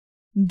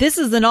This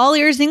is an All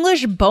Ears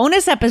English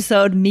bonus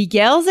episode,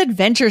 Miguel's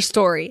adventure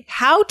story,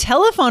 how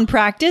telephone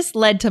practice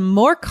led to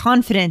more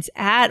confidence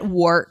at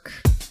work.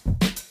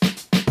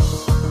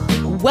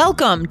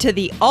 Welcome to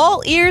the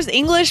All Ears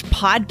English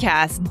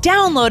podcast,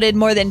 downloaded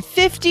more than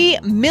 50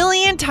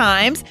 million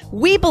times.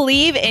 We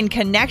believe in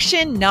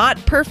connection, not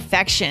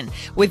perfection,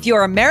 with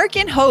your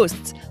American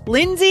hosts,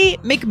 Lindsay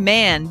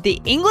McMahon, the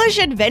English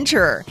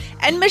adventurer,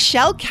 and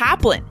Michelle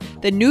Kaplan,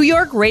 the New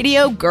York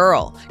radio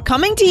girl,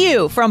 coming to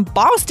you from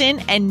Boston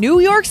and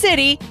New York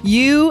City,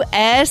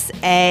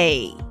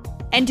 USA.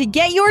 And to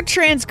get your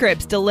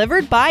transcripts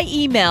delivered by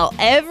email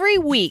every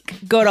week,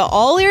 go to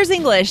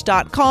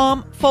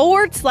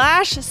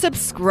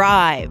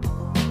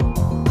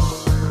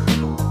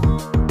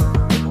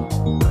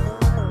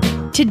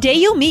allearsenglish.com/subscribe. Today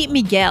you'll meet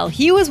Miguel.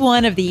 He was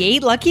one of the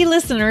 8 lucky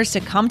listeners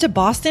to come to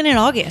Boston in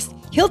August.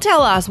 He'll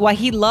tell us why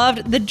he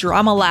loved the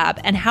Drama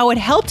Lab and how it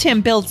helped him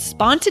build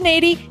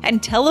spontaneity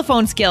and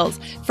telephone skills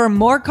for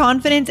more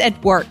confidence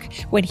at work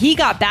when he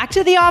got back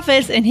to the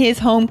office in his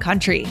home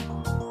country.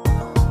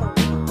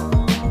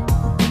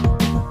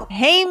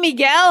 Hey,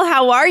 Miguel,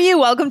 how are you?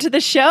 Welcome to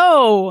the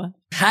show.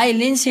 Hi,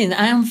 Lindsay.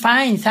 I'm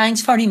fine.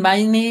 Thanks for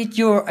inviting me to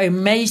your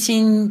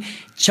amazing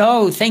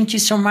show. Thank you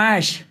so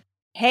much.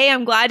 Hey,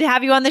 I'm glad to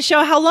have you on the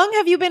show. How long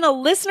have you been a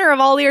listener of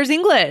All Ears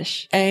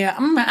English?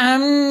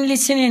 I'm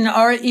listening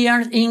All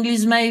Ears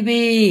English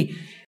maybe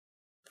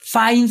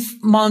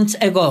 5 months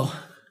ago.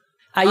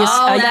 I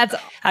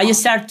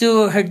started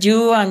to hear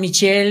you and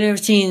Michelle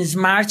since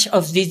March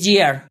of this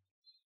year.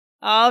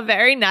 Oh,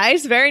 very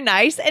nice. Very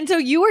nice. And so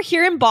you were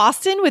here in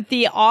Boston with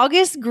the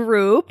August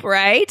group,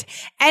 right?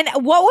 And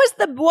what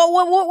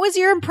was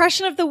your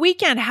impression of the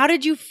weekend? How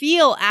did you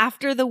feel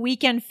after the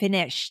weekend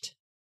finished?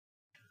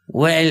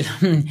 Well,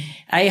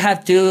 I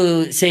have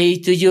to say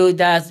to you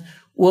that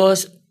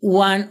was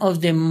one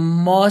of the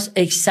most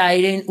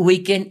exciting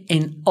weekend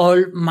in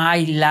all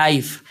my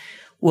life.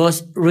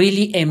 Was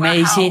really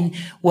amazing.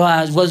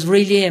 Wow. Was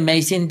really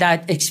amazing,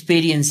 that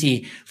experience.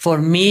 For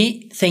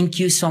me, thank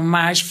you so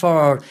much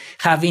for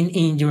having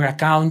in your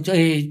account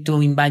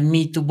to invite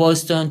me to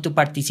Boston to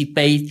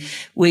participate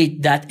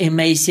with that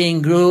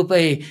amazing group.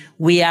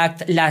 We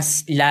act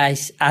as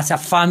a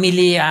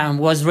family and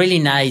was really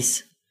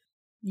nice.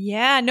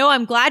 Yeah, no,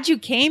 I'm glad you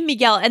came,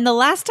 Miguel. And the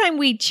last time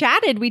we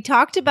chatted, we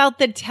talked about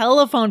the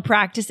telephone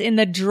practice in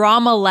the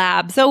Drama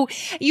Lab. So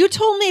you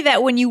told me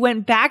that when you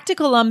went back to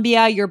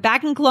Colombia, you're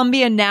back in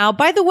Colombia now.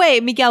 By the way,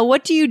 Miguel,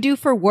 what do you do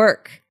for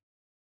work?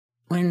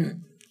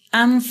 When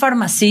I'm a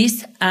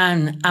pharmacist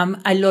and I'm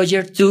a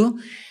lawyer too.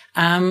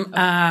 I'm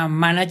a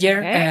manager,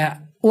 Okay.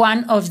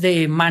 One of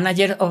the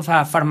manager of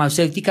a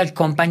pharmaceutical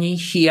company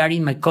here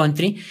in my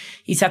country.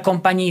 It's a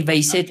company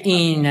based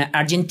in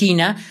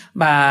Argentina,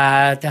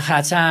 but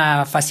has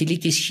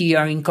facilities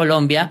here in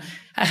Colombia.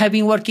 I have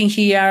been working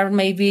here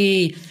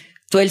maybe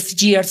 12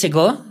 years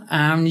ago.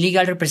 I'm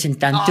legal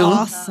representative too.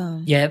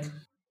 Awesome. Yep.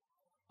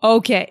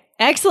 Okay,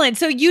 excellent.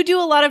 So you do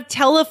a lot of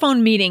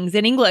telephone meetings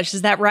in English,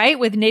 is that right,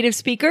 with native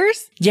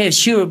speakers? Yeah,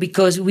 sure,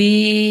 because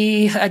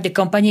the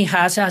company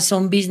has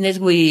some business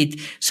with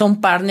some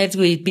partners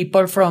with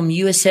people from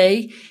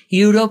USA,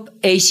 Europe,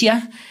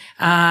 Asia.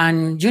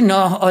 And,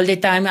 all the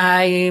time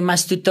I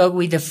must to talk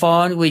with the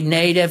phone, with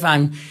native,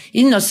 and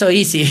it's not so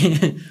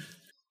easy.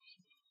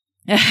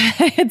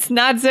 It's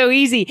not so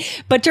easy.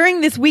 But during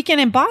this weekend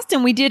in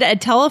Boston, we did a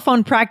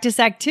telephone practice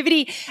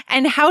activity.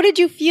 And how did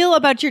you feel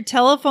about your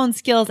telephone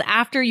skills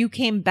after you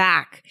came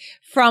back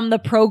from the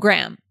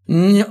program?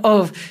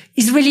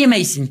 It's really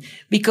amazing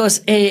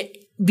because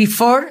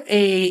before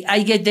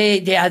I get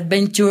the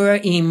adventure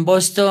in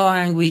Boston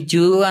and with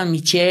you and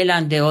Michelle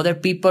and the other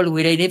people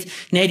with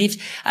natives,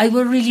 I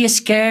was really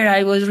scared.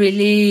 I was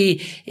really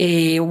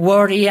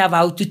worried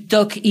about to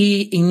talk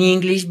in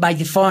English by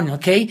the phone,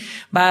 okay?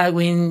 But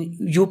when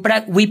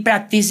we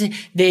practice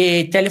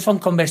the telephone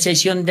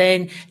conversation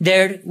there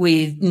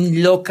with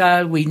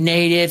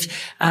natives,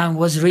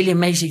 was really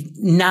amazing.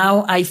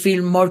 Now I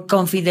feel more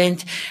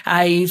confident.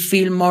 I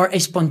feel more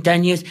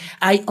spontaneous.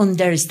 I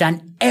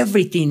understand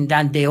everything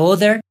that the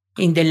other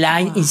in the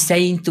line is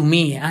saying to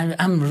me.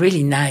 I'm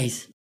really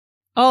nice.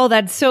 Oh,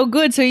 that's so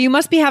good. So you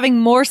must be having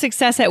more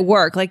success at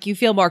work. Like you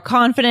feel more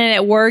confident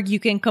at work. You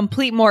can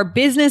complete more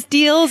business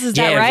deals. Is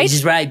that right? This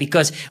is right.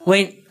 Because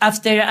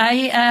after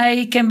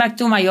I came back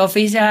to my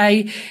office,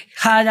 I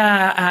had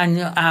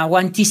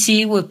one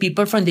TC with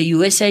people from the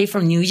USA,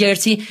 from New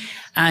Jersey.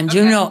 And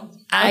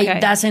I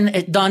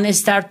don't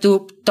start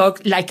to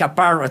talk like a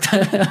parrot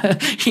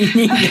in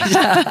English.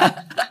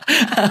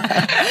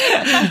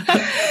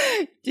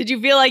 Did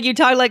you feel like you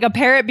talked like a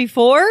parrot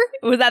before?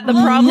 Was that the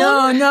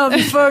problem? No,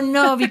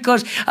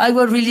 because I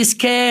was really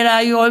scared.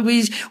 I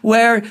always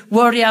were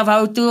worried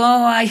about,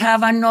 I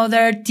have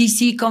another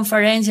TC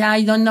conference.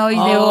 I don't know if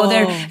the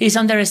other is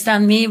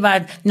understand me,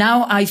 but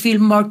now I feel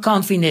more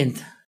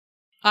confident.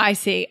 I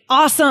see.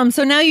 Awesome.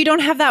 So now you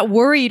don't have that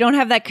worry. You don't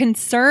have that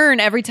concern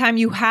every time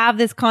you have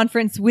this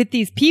conference with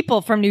these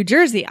people from New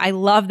Jersey. I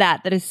love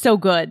that. That is so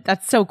good.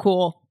 That's so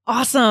cool.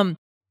 Awesome.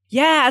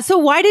 Yeah. So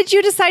why did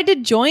you decide to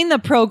join the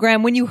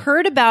program when you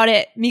heard about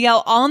it,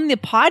 Miguel, on the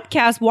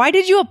podcast? Why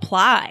did you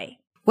apply?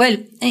 Well,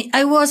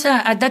 I was,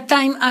 at that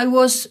time, I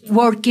was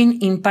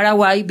working in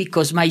Paraguay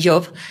because my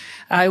job,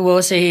 I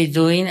was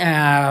doing,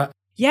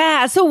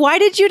 Yeah. So why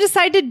did you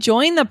decide to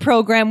join the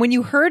program when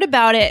you heard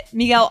about it,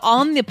 Miguel,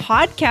 on the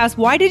podcast?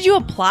 Why did you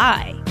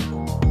apply?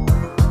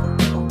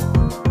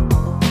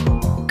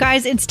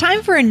 Guys, it's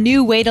time for a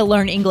new way to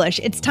learn English.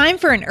 It's time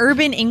for an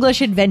urban English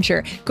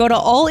adventure. Go to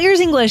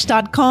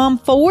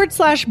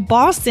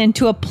allearsenglish.com/Boston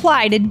to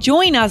apply to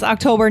join us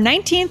October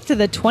 19th to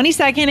the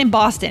 22nd in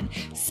Boston.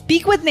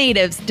 Speak with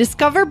natives,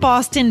 discover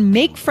Boston,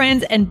 make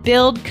friends, and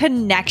build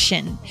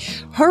connection.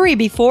 Hurry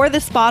before the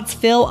spots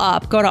fill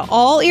up. Go to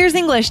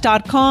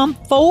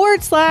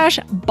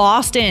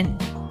allearsenglish.com/Boston.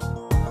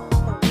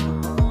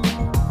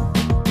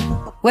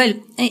 Well,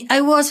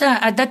 I was,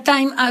 at that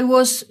time, I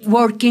was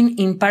working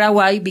in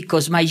Paraguay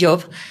because my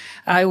job,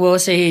 I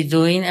was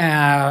doing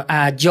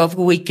a job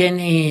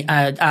weekend,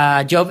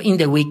 a job in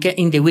the week,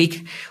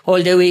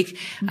 all the week.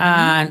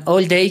 And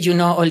all day,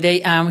 all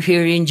day I'm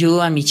hearing you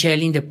and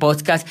Michelle in the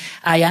podcast.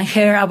 I am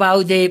heard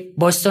about the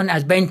Boston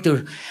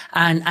adventure.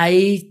 And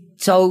I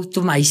thought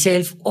to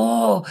myself,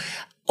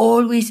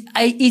 always,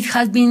 it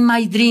has been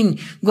my dream,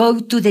 go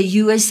to the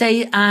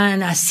USA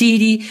and a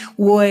city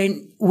where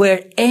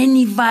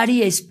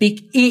anybody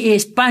speak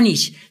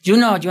Spanish.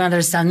 You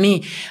understand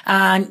me.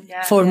 And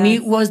for me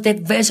it was the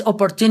best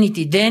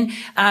opportunity. Then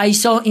I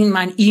saw in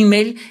my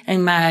email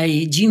and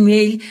my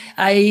Gmail,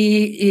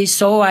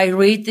 I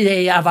read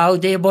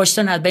about the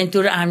Boston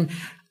adventure and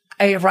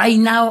right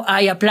now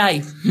I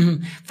apply.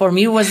 For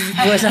me, it was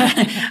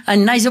a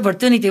nice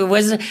opportunity.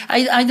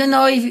 I don't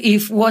know if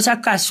it was a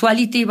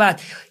casualty, but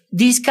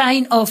this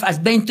kind of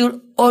adventure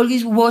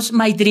always was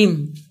my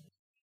dream.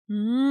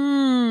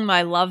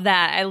 I love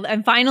that.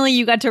 And finally,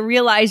 you got to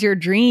realize your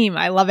dream.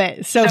 I love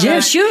it. So yeah,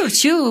 sure.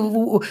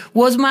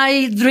 Was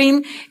my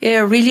dream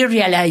really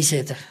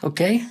realized?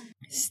 Okay.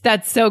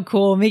 That's so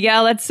cool,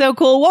 Miguel. That's so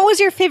cool. What was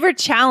your favorite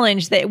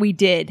challenge that we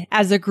did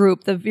as a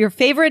group? Your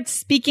favorite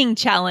speaking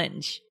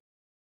challenge?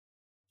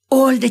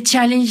 All the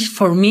challenges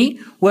for me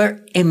were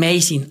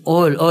amazing.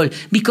 All.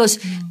 Because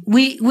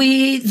we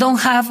didn't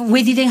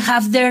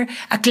have there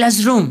a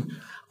classroom.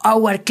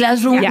 Our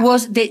classroom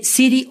was the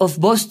city of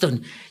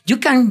Boston. You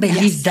can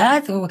believe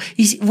that?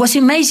 It was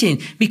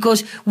amazing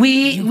because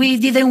we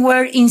didn't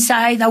work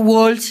inside the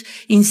walls,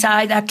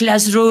 inside a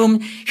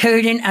classroom,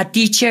 hearing a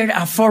teacher,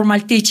 a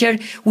formal teacher.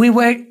 We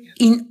were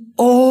in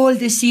all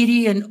the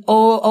city and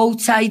all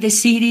outside the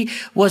city.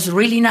 Was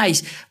really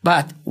nice.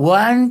 But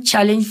one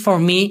challenge for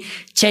me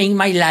changed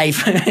my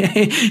life,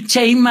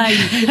 changed my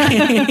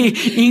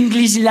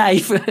English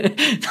life. Which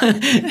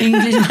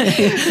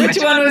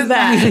one was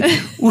that?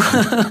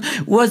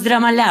 Was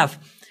Drama Lab.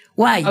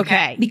 Why?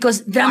 Okay.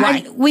 Because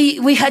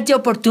we had the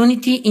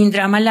opportunity in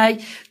Drama Lab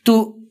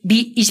to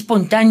be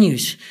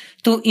spontaneous,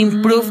 to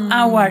improve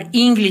our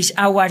English,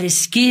 our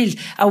skills,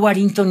 our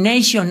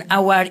intonation,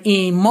 our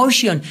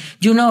emotion.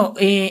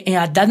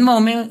 At that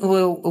moment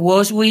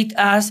was with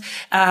us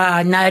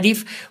a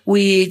native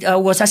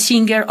was a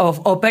singer of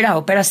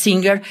opera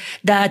singer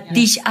that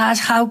teach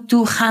us how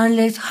to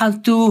handle, how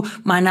to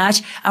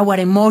manage our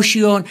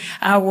emotion,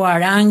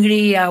 our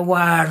angry,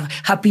 our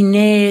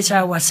happiness,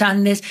 our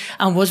sadness,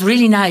 and was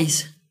really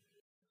nice.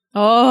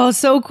 Oh,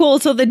 so cool.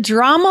 So the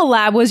drama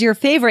lab was your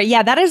favorite.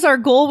 Yeah, that is our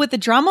goal with the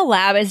drama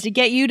lab, is to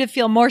get you to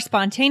feel more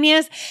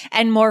spontaneous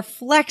and more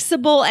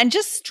flexible and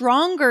just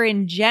stronger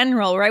in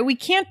general, right? We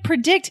can't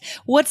predict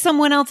what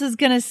someone else is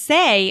going to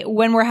say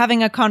when we're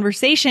having a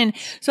conversation.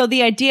 So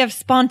the idea of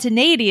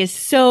spontaneity is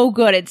so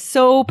good. It's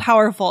so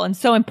powerful and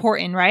so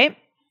important, right?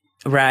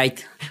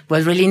 Right.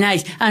 Was really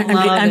nice.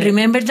 And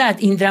remember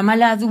that in Drama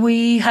Lab,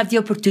 we had the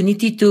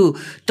opportunity to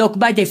talk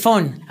by the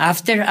phone.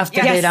 After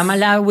the Drama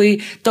Lab,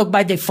 we talked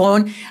by the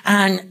phone.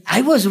 And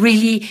I was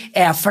really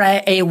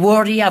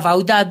worried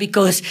about that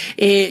because,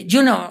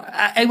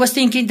 I was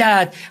thinking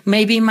that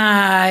maybe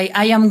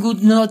I am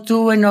good not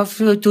enough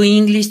to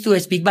English to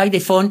speak by the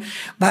phone,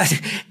 but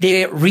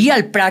the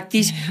real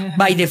practice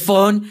by the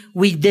phone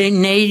with the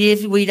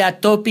native, with a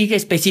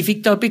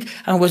specific topic,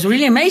 and was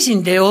really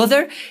amazing. The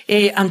other,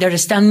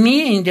 understand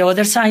me in the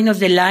other side of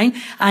the line,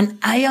 and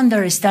I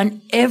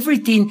understand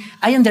everything.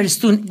 I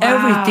understood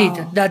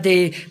everything that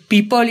the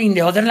people in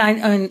the other line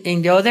and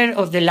in the other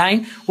of the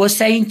line was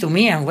saying to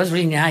me, and was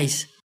really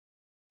nice.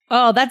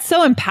 Oh, that's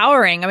so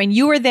empowering. I mean,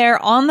 you were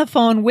there on the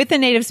phone with a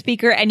native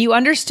speaker and you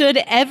understood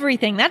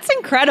everything. That's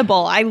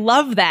incredible. I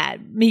love that,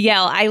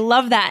 Miguel. I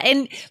love that.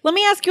 And let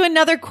me ask you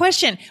another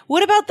question.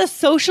 What about the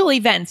social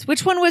events?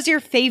 Which one was your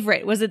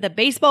favorite? Was it the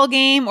baseball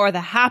game or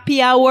the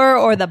happy hour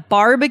or the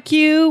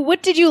barbecue?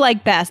 What did you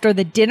like best? Or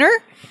the dinner?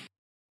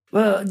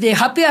 Well, the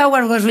happy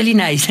hour was really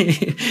nice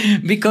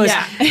because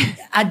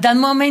at that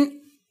moment,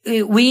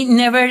 we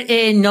never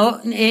know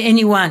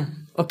anyone.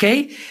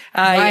 Okay.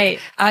 Right.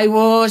 I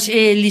was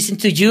listening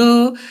to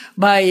you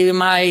by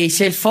my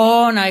cell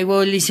phone. I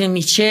was listening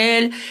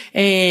Michelle.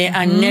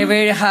 I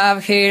never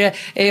have heard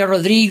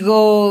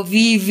Rodrigo,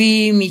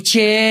 Vivi,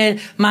 Michelle,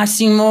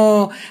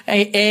 Massimo,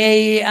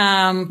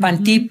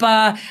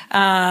 Pantipa.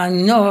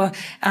 No.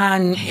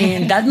 And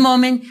in that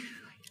moment,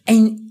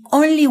 in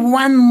only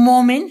one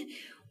moment,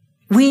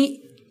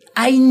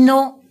 I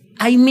know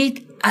I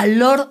meet a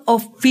lot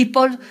of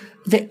people,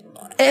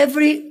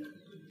 every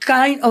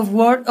kind of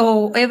world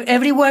or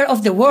everywhere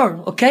of the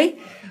world, okay?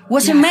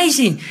 Was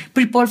amazing.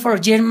 People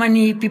from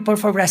Germany, people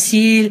from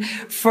Brazil,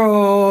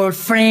 from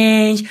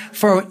French,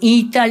 from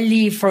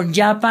Italy, from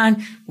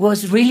Japan.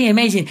 Was really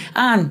amazing.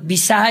 And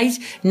besides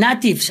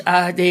natives,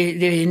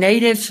 the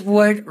natives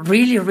were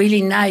really,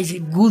 really nice.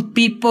 Good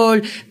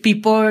people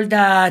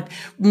that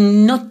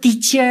not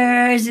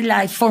teachers,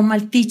 like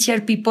formal teacher,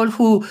 people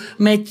who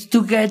met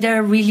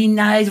together really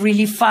nice,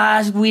 really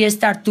fast. We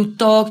start to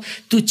talk,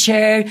 to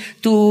share,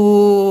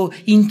 to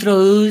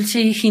introduce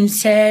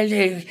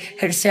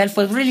herself.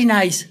 Was really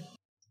nice.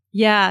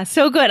 Yeah,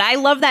 so good. I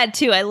love that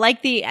too. I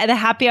like the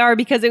happy hour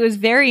because it was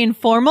very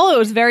informal. It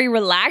was very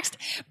relaxed,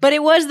 but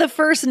it was the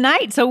first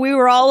night. So we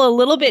were all a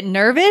little bit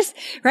nervous,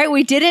 right?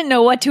 We didn't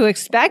know what to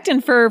expect.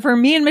 And for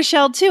me and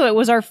Michelle too, it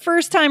was our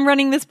first time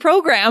running this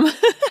program.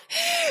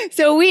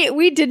 So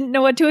we didn't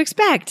know what to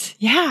expect.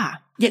 Yeah.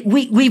 Yeah,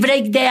 we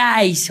break the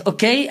ice,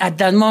 okay, at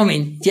that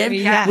moment. Yeah,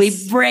 yes. We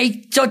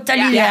break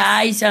totally the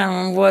ice,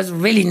 and was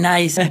really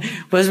nice.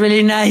 Was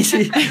really nice.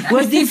 It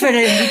was different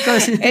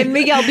because. And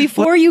Miguel,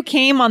 before you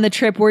came on the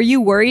trip, were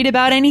you worried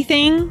about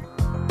anything?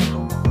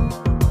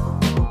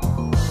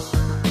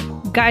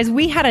 Guys,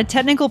 we had a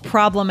technical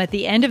problem at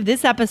the end of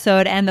this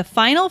episode and the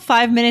final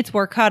 5 minutes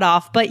were cut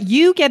off, but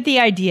you get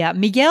the idea.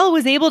 Miguel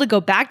was able to go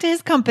back to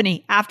his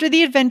company after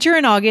the adventure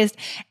in August,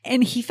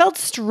 and he felt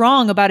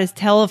strong about his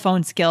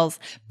telephone skills.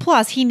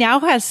 Plus, he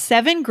now has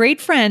 7 great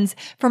friends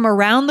from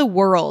around the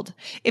world.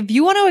 If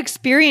you want to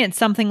experience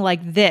something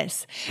like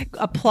this,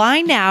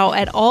 apply now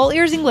at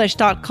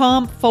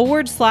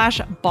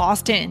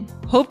allearsenglish.com/Boston.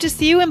 Hope to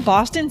see you in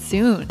Boston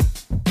soon.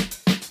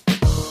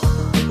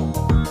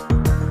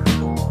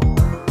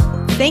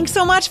 Thanks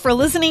so much for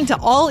listening to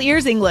All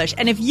Ears English.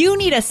 And if you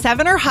need a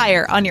 7 or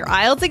higher on your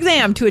IELTS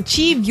exam to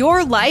achieve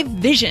your life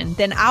vision,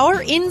 then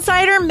our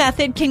Insider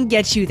Method can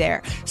get you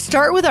there.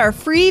 Start with our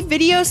free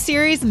video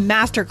series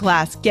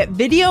masterclass. Get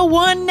video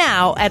 1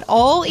 now at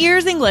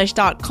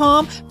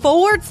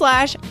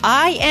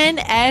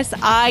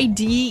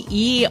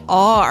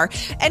allearsenglish.com/INSIDER.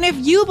 And if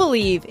you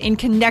believe in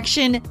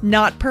connection,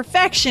 not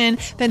perfection,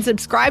 then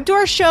subscribe to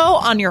our show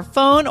on your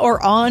phone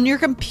or on your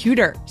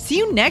computer. See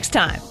you next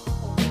time.